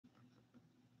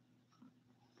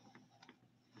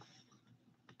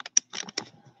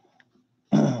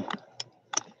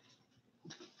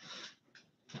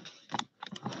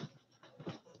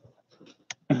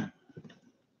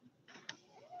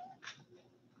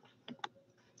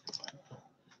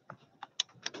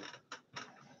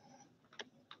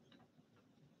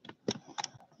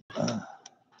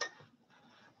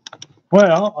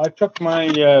Well, I took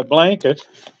my blanket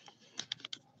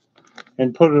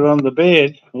and put it on the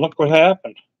bed. Look what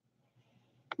happened.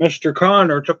 Mr.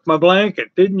 Connor took my blanket,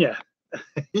 didn't you?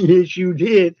 Yes, you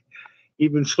did.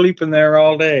 You've been sleeping there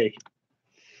all day.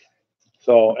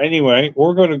 So anyway,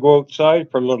 we're going to go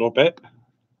outside for a little bit.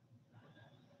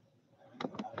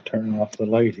 Turn off the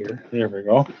light here. There we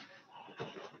go.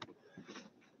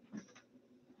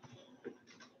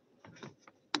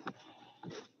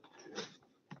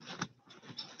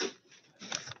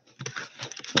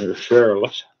 There's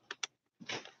Charlotte.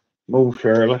 Move,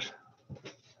 Charlotte.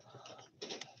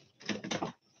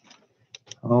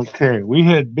 Okay, we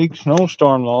had big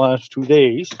snowstorm the last 2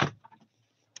 days.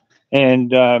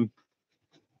 And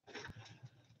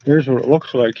here's what it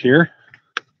looks like here.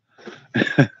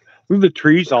 Look, the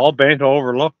trees all bent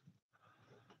over. Look,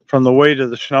 from the weight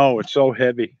of the snow, it's so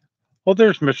heavy. Oh,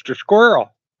 there's Mr.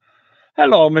 Squirrel.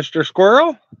 Hello, Mr.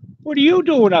 Squirrel. What are you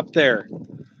doing up there?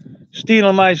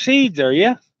 Stealing my seeds, are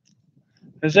you?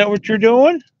 Is that what you're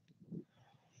doing?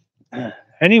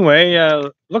 Anyway,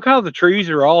 look how the trees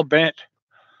are all bent.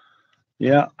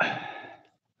 Yeah.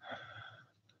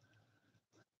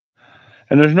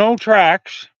 And there's no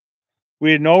tracks.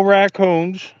 We had no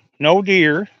raccoons, no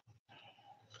deer.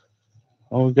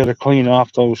 Oh, we got to clean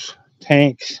off those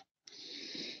tanks.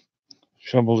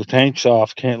 Shovel the tanks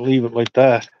off. Can't leave it like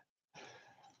that.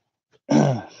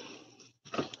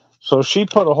 So she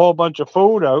put a whole bunch of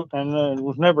food out, and it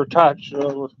was never touched.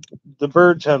 The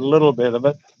birds had a little bit of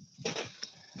it.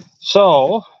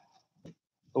 So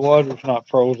the water's not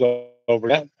froze over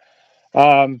yet.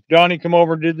 Johnny come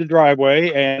over and did the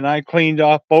driveway, and I cleaned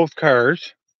off both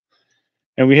cars.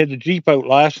 And we had the Jeep out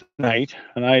last night,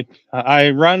 and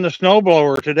I run the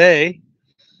snowblower today.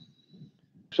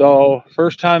 So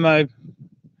first time I've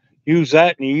used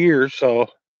that in a year, so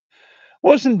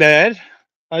wasn't bad.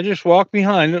 I just walked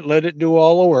behind it, let it do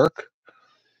all the work,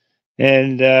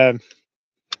 and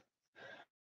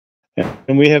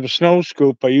we have a snow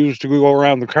scoop I use to go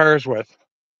around the cars with.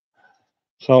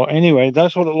 So anyway,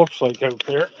 that's what it looks like out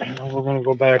there. And we're going to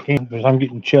go back in because I'm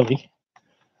getting chilly.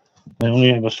 I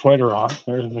only have a sweater on.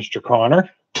 There's Mr. Connor.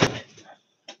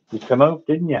 You come out,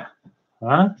 didn't you?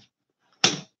 Huh?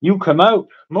 You come out.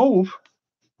 Move.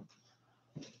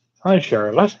 Hi,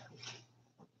 Charlotte.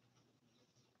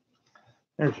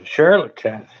 There's a Charlotte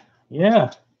cat.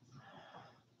 Yeah.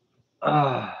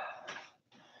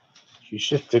 She's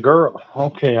just a girl.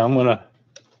 Okay, I'm going to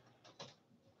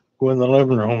go in the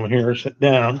living room here, sit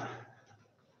down.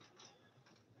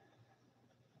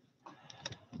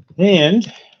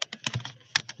 And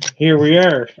here we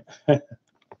are.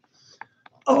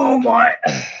 Oh, my.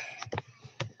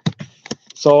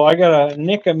 So I got a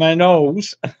nick in my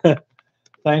nose,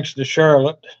 thanks to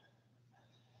Charlotte.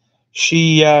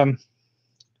 She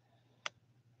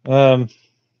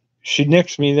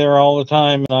nicks me there all the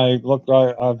time, and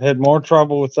I've had more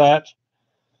trouble with that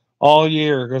all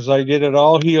year because I get it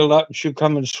all healed up, and she'll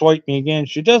come and swipe me again.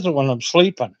 She does it when I'm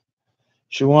sleeping.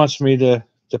 She wants me to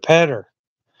pet her,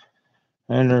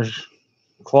 and her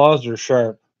claws are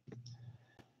sharp.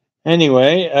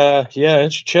 Anyway, yeah,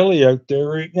 it's chilly out there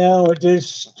right now. It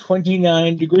is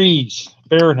 29 degrees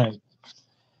Fahrenheit,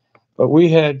 but we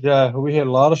had a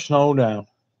lot of snow down.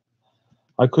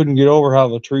 I couldn't get over how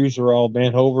the trees are all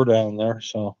bent over down there.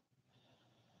 So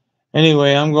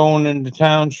anyway, I'm going into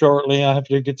town shortly. I have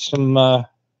to get some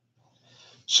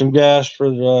gas for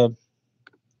the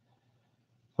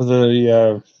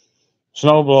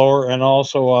snowblower, and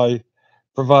also I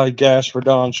provide gas for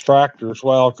Don's tractor as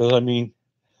well, because I mean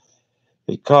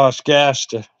it costs gas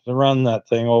to run that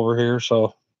thing over here.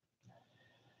 So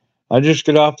I just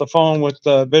got off the phone with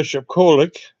Bishop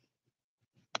Kulik,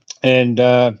 and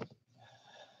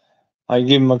I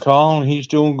give him a call, and he's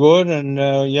doing good. And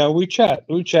yeah, we chat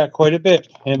quite a bit,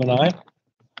 him and I.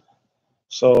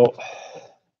 So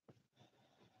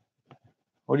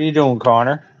what are you doing,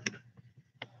 Connor?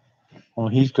 Well,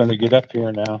 he's going to get up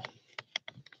here now.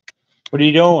 What are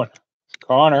you doing,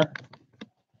 Connor?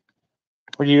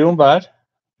 What are you doing, bud?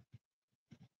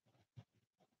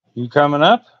 You coming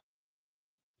up?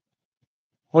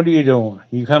 What are you doing?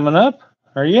 You coming up?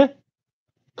 Are you?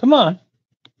 Come on.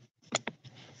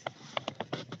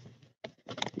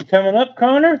 You coming up,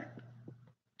 Connor?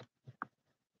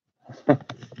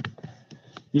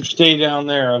 You stay down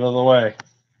there out of the way.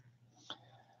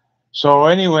 So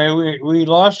anyway, we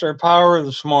lost our power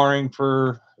this morning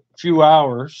for a few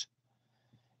hours,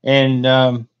 and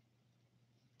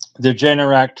the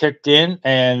Generac kicked in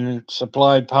and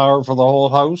supplied power for the whole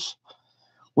house.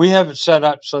 We have it set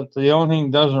up so that the only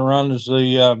thing that doesn't run is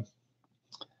the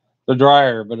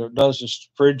dryer, but it does the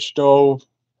fridge, stove,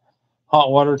 hot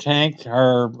water tank,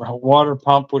 our water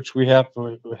pump, which we have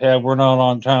to have. We're not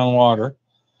on town water.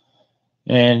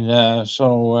 And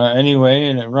anyway,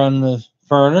 and it run the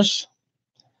furnace.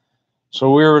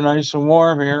 So we were nice and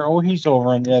warm here. Oh, he's over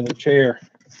on the other chair.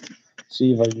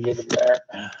 See if I can get him there.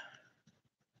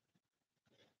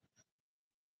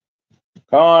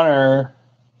 Connor.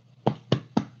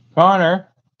 Connor,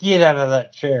 get out of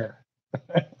that chair.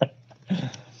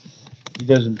 He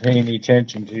doesn't pay any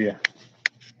attention to you.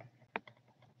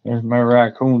 There's my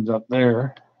raccoons up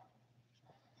there.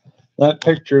 That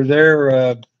picture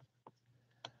there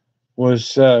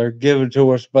was given to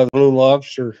us by the Blue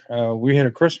Lobster. We had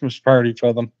a Christmas party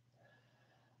for them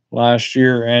last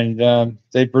year, and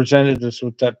they presented us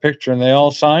with that picture, and they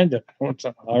all signed it.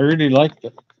 I really liked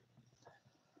it.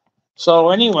 So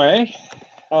anyway,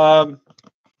 here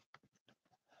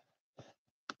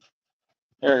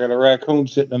I got a raccoon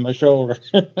sitting on my shoulder.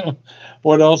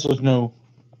 What else is new?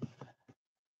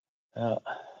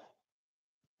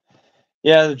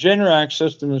 Yeah, the Generac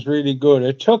system is really good.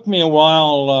 It took me a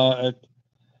while.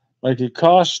 It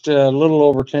cost a little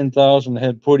over 10,000 to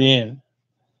have put in,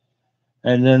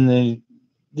 and then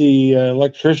the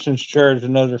electricians charged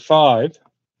another 5,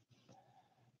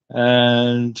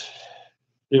 and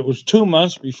it was 2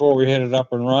 months before we had it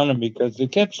up and running because they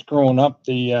kept screwing up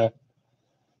the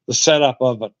setup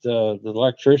of it, the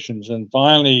electricians, and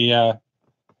finally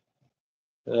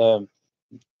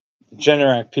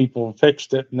Generac people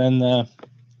fixed it, and then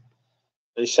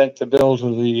they sent the bill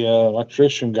to the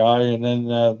electrician guy, and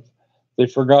then they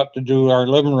forgot to do our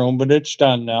living room, but it's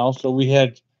done now. So we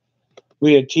had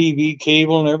TV,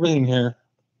 cable, and everything here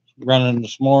running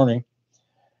this morning.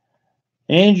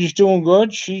 Angie's doing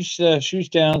good. She's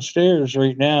downstairs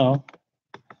right now.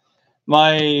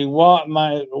 My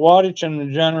wattage on the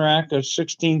Generac is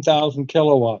 16,000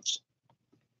 kilowatts.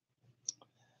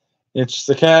 It's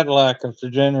the Cadillac of the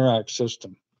Generac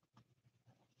system.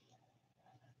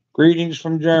 Greetings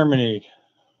from Germany.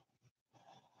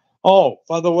 Oh,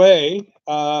 by the way,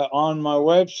 on my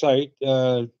website,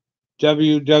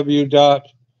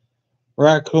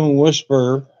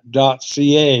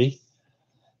 www.raccoonwhisperer.ca,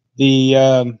 the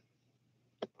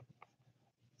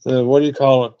what do you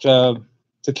call it?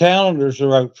 The calendars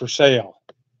are out for sale.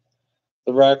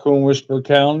 The Raccoon Whisperer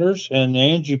calendars, and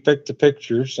Angie picked the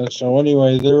pictures. And so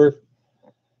anyway, they're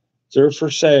for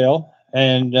sale,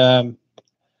 and I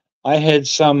had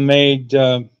some made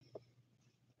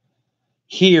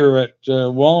here at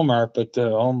Walmart, but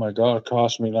oh my God, it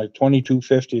cost me like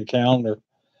 $22.50 a calendar.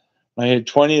 I had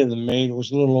 20 of them made. It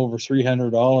was a little over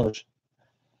 $300.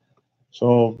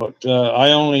 So, but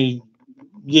I only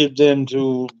give them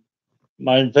to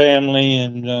my family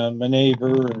and my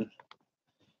neighbor,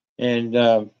 and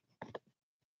I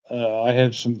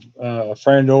have some a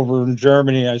friend over in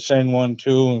Germany. I send one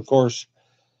to, and of course,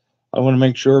 I want to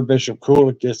make sure Bishop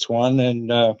Kulik gets one, and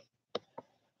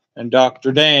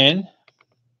Dr. Dan,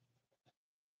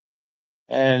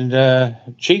 and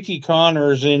Cheeky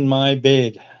Connor's in my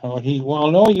bed. Oh,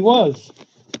 no, he was.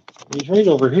 He's right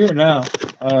over here now.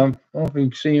 I don't know if you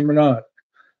can see him or not.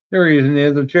 There he is in the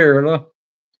other chair. Look,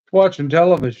 watching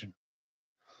television.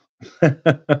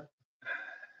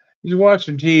 He's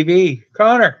watching TV.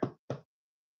 Connor.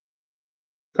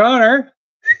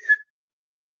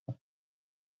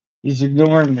 He's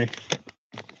ignoring me.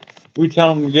 We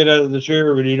tell him to get out of the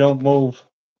chair, but he don't move.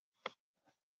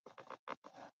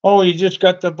 Oh, you just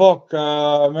got the book,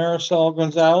 Marisol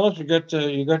Gonzalez. You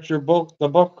got your book, the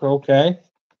book. Okay,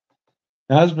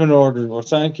 it has been ordered. Well,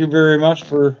 thank you very much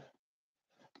for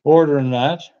ordering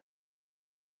that.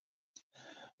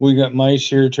 We got mice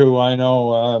here too. I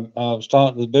know. I was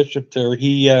talking to the bishop there.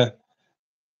 He had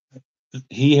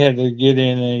to get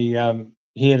in a.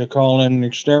 He had to call in an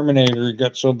exterminator. It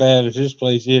got so bad at his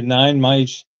place. He had 9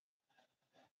 mice,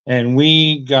 and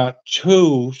we got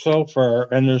 2 so far,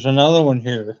 and there's another one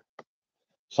here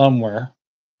somewhere.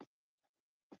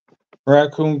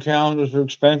 Raccoon calendars are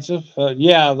expensive.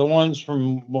 Yeah, the ones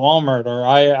from Walmart are.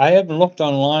 I haven't looked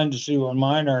online to see what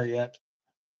mine are yet.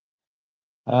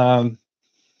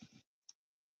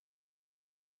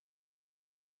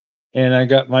 And I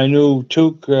got my new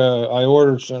toque. I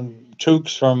ordered some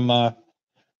toques from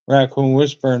Raccoon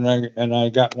Whisperer, and I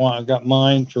got one. I got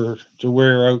mine to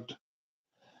wear out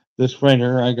this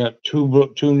winter. I got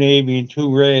 2 navy and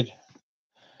 2 red.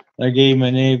 I gave my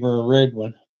neighbor a red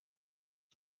one.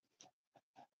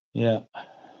 Yeah.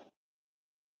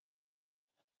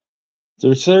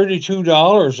 They're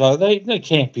 $32, are they? They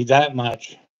can't be that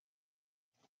much.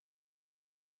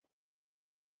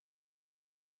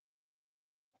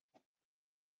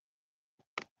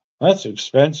 That's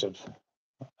expensive.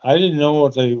 I didn't know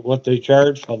what they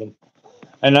charge for them.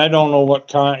 And I don't know what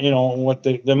kind, what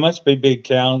they must be big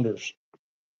calendars.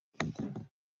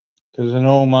 Because I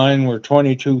know mine were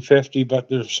 2250, but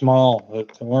they're small. They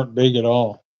weren't big at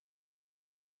all.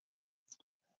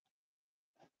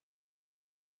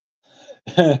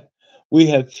 We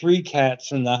had 3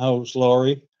 cats in the house,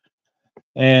 Lori.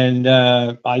 And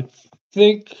I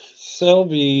think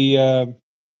Sylvie,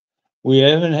 we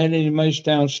haven't had any mice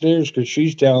downstairs because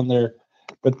she's down there.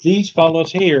 But these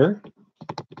fellows here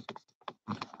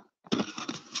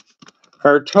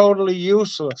are totally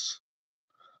useless.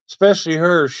 Especially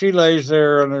her. She lays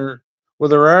there on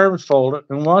with her arms folded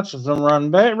and watches them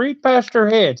run right past her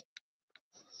head.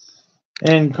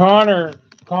 And Connor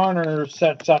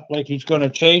sets up like he's going to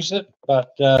chase it,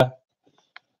 but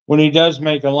when he does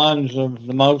make a lunge,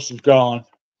 the mouse is gone.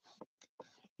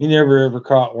 He never ever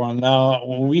caught one. Now,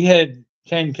 when we had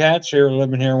 10 cats here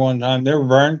living here one time, they were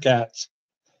barn cats.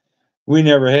 We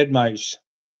never had mice.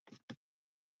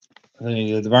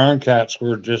 The barn cats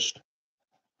were just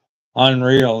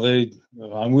unreal.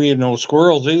 We had no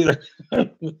squirrels either.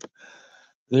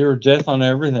 They were death on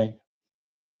everything.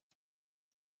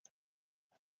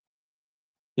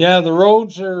 Yeah, the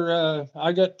roads are.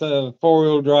 I got the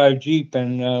 4-wheel drive Jeep,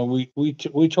 and we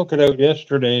took it out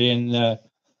yesterday, and the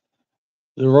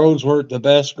roads weren't the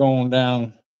best going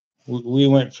down. We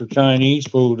went for Chinese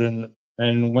food and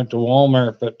went to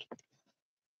Walmart, but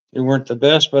they weren't the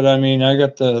best. But I mean, I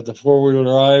got the 4-wheel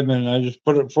drive, and I just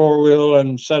put it 4-wheel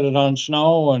and set it on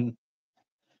snow, and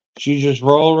she just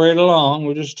rolled right along.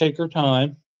 We just take her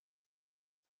time.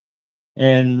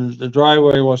 And the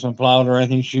driveway wasn't plowed or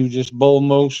anything. She just bull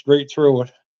moved straight through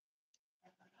it.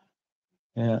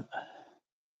 Yeah.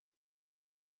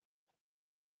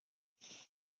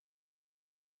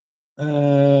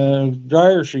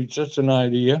 Dryer sheets, that's an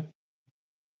idea.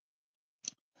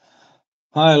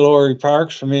 Hi, Lori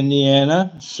Parks from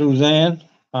Indiana. Suzanne,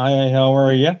 hi, how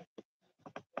are you?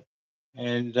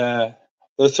 And the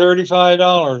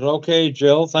 $35. Okay,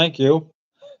 Jill, thank you.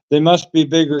 They must be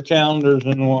bigger calendars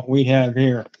than what we have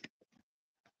here.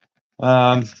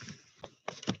 I'll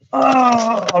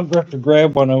have to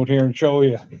grab one out here and show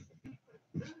you.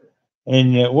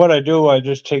 And what I do, I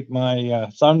just take my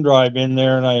thumb drive in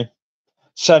there and I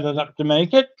set it up to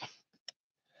make it.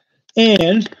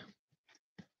 And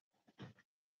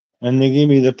they give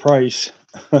me the price.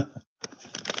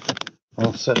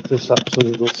 I'll set this up so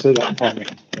it'll sit up for me.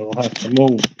 It'll have to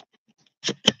move.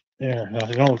 There,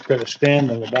 I know it's got a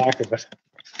stand on the back of it.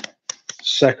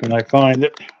 Second I find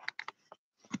it.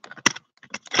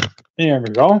 There we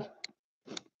go.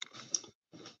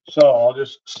 So I'll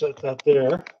just set that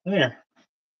there. There.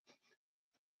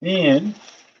 And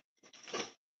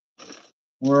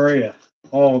where are you?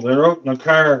 Oh, they're out in the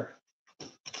car.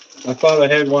 I thought I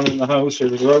had one in the house here.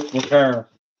 They're out in the car.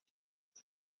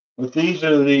 But these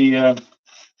are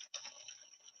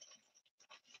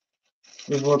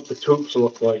this is what the tubes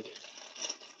look like.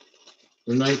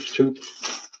 They're nice tubes.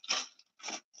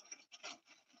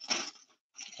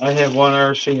 I have one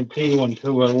RCMP one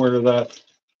too. I wear that.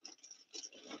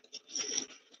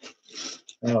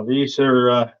 Now these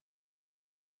are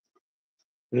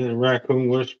the Raccoon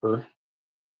Whisperer.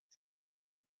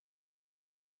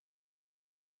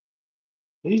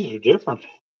 These are different.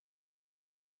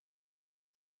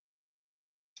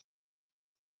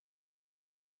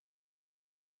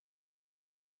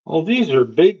 Oh, these are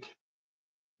big.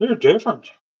 They're different.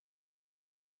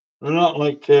 They're not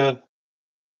like they're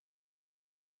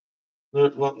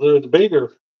the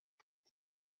bigger.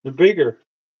 They're bigger.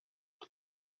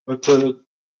 But where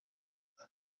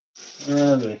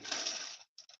are they?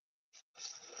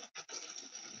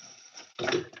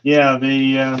 Yeah,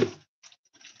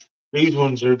 these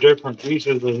ones are different. These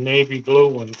are the navy blue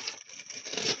ones.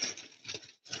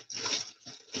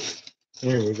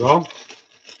 There we go.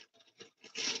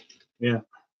 Yeah.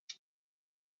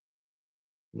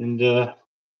 And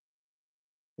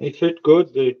they fit good.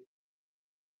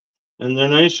 And they're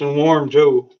nice and warm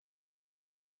too.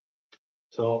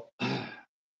 So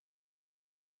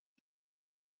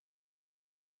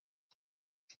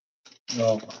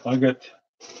well,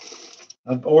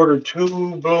 I've ordered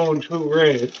 2 blue and 2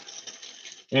 red.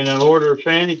 And I ordered a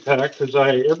fanny pack because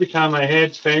every time I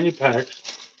had fanny packs,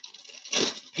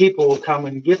 people would come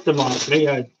and get them off me.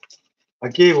 I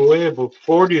gave away about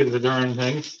 40 of the darn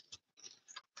things.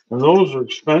 And those are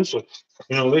expensive.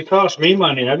 They cost me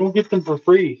money. I don't get them for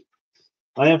free.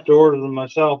 I have to order them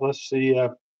myself. That's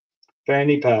the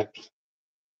fanny packs.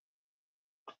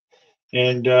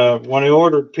 And when I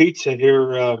ordered pizza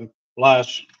here I think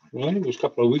it was a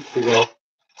couple of weeks ago,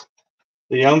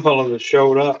 the young fellow that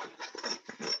showed up,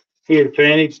 he had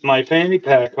my fanny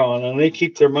pack on, and they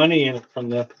keep their money in it from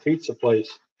the pizza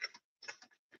place.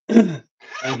 And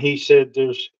he said,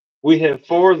 we have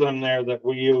 4 of them there that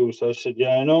we use. I said,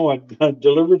 yeah, I know. I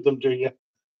delivered them to you.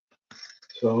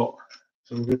 So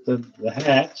we get the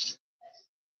hats.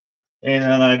 And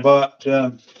then I bought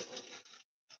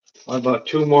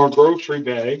 2 more grocery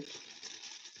bags.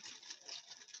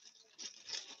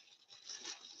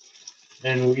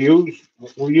 And we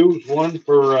used one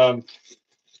for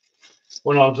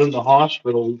when I was in the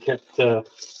hospital. We kept I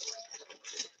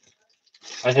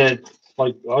had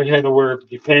to wear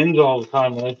Depends all the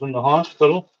time when I was in the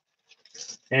hospital,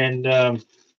 and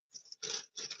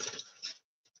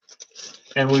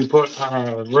we put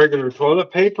regular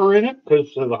toilet paper in it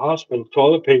because the hospital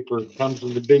toilet paper comes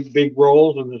in the big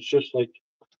rolls, and it's just like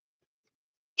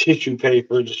tissue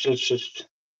paper. It just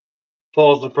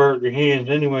falls apart in your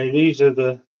hands. Anyway, these are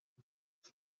the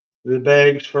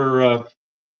bags for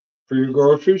your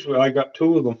groceries. Well, I got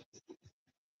 2 of them.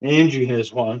 Angie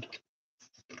has one.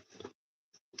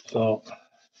 So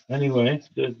anyway,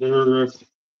 they're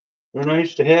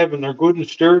nice to have, and they're good and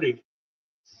sturdy.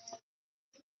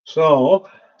 So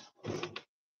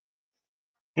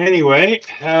anyway,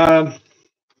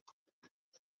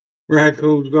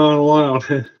 raccoons gone wild.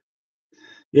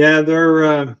 Yeah,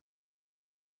 they're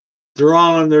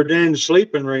all in their den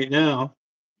sleeping right now.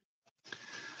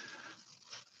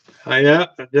 Yeah,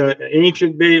 the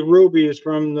ancient ruby is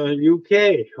from the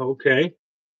UK. Okay,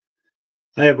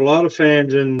 I have a lot of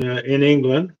fans in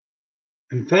England.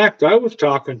 In fact, I was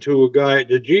talking to a guy at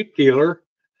the Jeep dealer,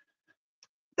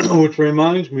 which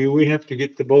reminds me, we have to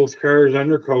get both cars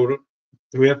undercoated.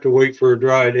 We have to wait for a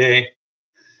dry day.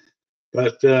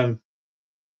 But there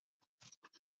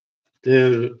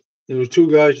were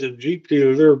 2 guys at the Jeep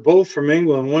dealer. They were both from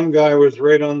England. One guy was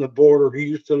right on the border. He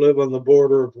used to live on the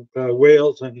border of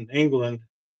Wales and England.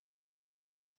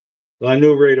 I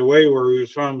knew right away where he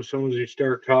was from as soon as he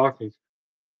started talking.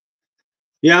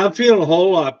 Yeah, I'm feeling a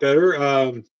whole lot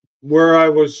better. Where I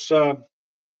was,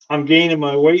 I'm gaining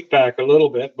my weight back a little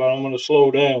bit, but I'm going to slow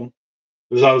down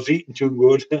because I was eating too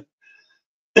good.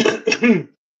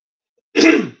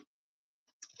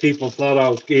 People thought I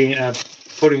was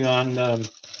putting on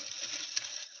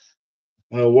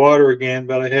water again,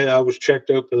 but I was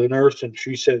checked out by the nurse, and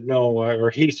she said no,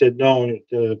 or he said no,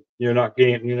 you're not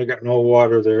gaining, you got no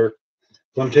water there.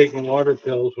 So I'm taking water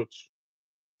pills, which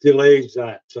delays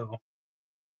that. So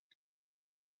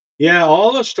yeah,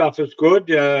 all the stuff is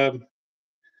good. I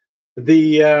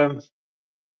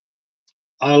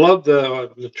love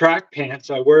the track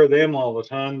pants. I wear them all the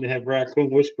time. They have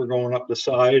Raccoon Whisperer going up the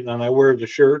side, and I wear the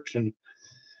shirts, and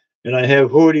I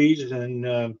have hoodies, and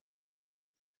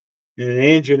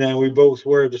Angie and I, we both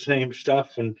wear the same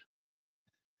stuff, and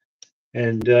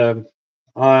I'm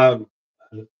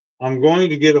going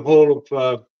to get a hold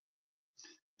of.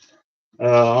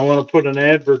 I want to put an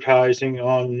advertising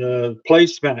on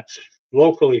placemats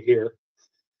locally here.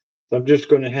 So I'm just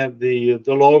going to have the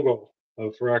logo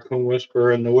of Raccoon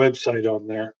Whisperer and the website on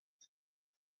there,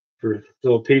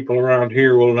 so people around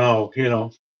here will know. The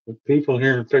people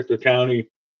here in Pickett County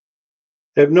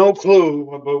have no clue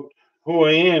about who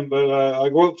I am, but I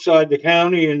go outside the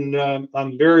county, and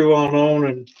I'm very well known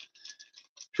in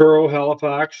Truro,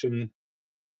 Halifax, and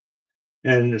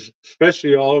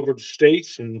especially all over the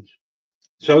States and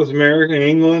South America,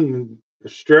 England, and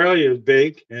Australia is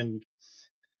big.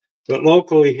 But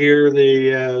locally here,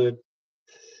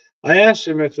 I asked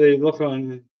them if they look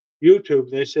on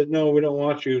YouTube. They said, no, we don't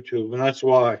watch YouTube, and that's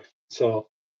why. So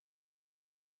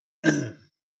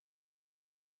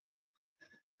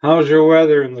how's your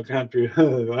weather in the country?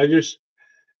 I just,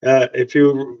 if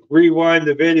you rewind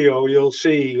the video, you'll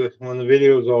see when the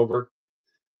video's over,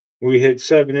 we hit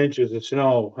 7 inches of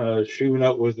snow. She went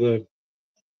out with the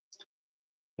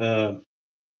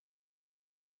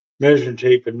measuring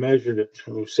tape and measured it.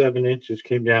 So 7 inches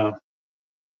came down.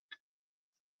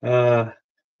 Yeah,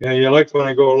 you like when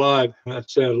I go live.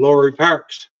 That's Laurie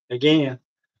Parks again.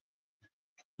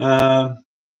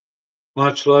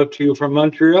 Much love to you from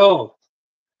Montreal.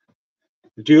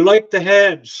 Do you like the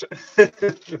Habs?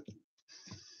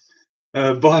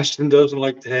 Boston doesn't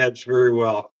like the Habs very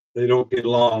well. They don't get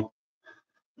along.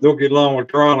 Don't get along with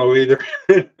Toronto either.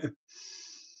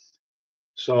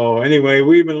 So anyway,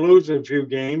 we've been losing a few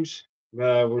games.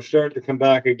 We're starting to come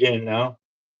back again now.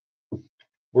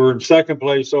 We're in second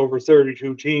place over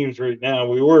 32 teams right now.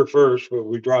 We were first, but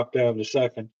we dropped down to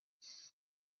second.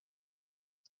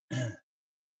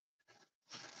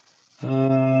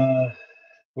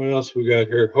 What else we got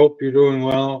here? Hope you're doing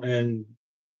well, and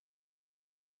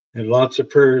lots of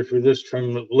prayers for this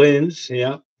from Lynn's.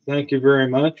 Yeah, thank you very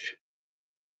much.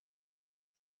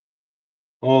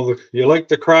 Oh, you like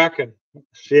the Kraken,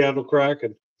 Seattle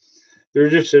Kraken. They're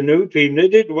just a new team. They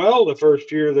did well the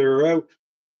first year they were out.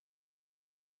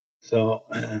 So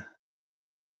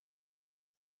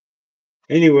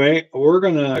anyway, we're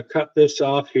gonna cut this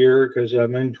off here because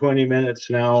I'm in 20 minutes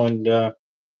now, and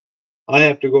I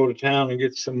have to go to town and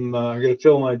get some. I got to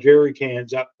fill my jerry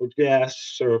cans up with gas,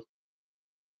 so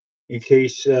in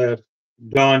case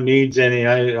Don needs any,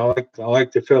 I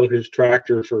like to fill his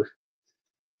tractor for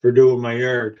doing my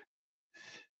yard.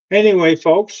 Anyway,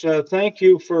 folks, thank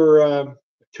you for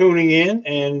tuning in,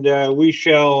 and we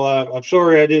shall. I'm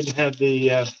sorry I didn't have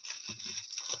the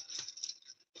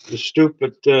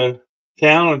stupid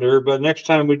calendar, but next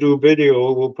time we do a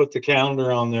video, we'll put the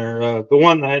calendar on there, the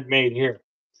one I had made here.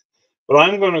 But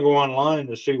I'm going to go online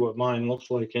to see what mine looks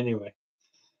like anyway.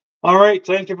 All right,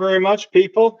 thank you very much,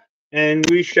 people, and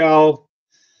we shall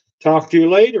talk to you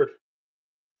later.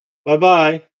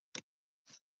 Bye-bye.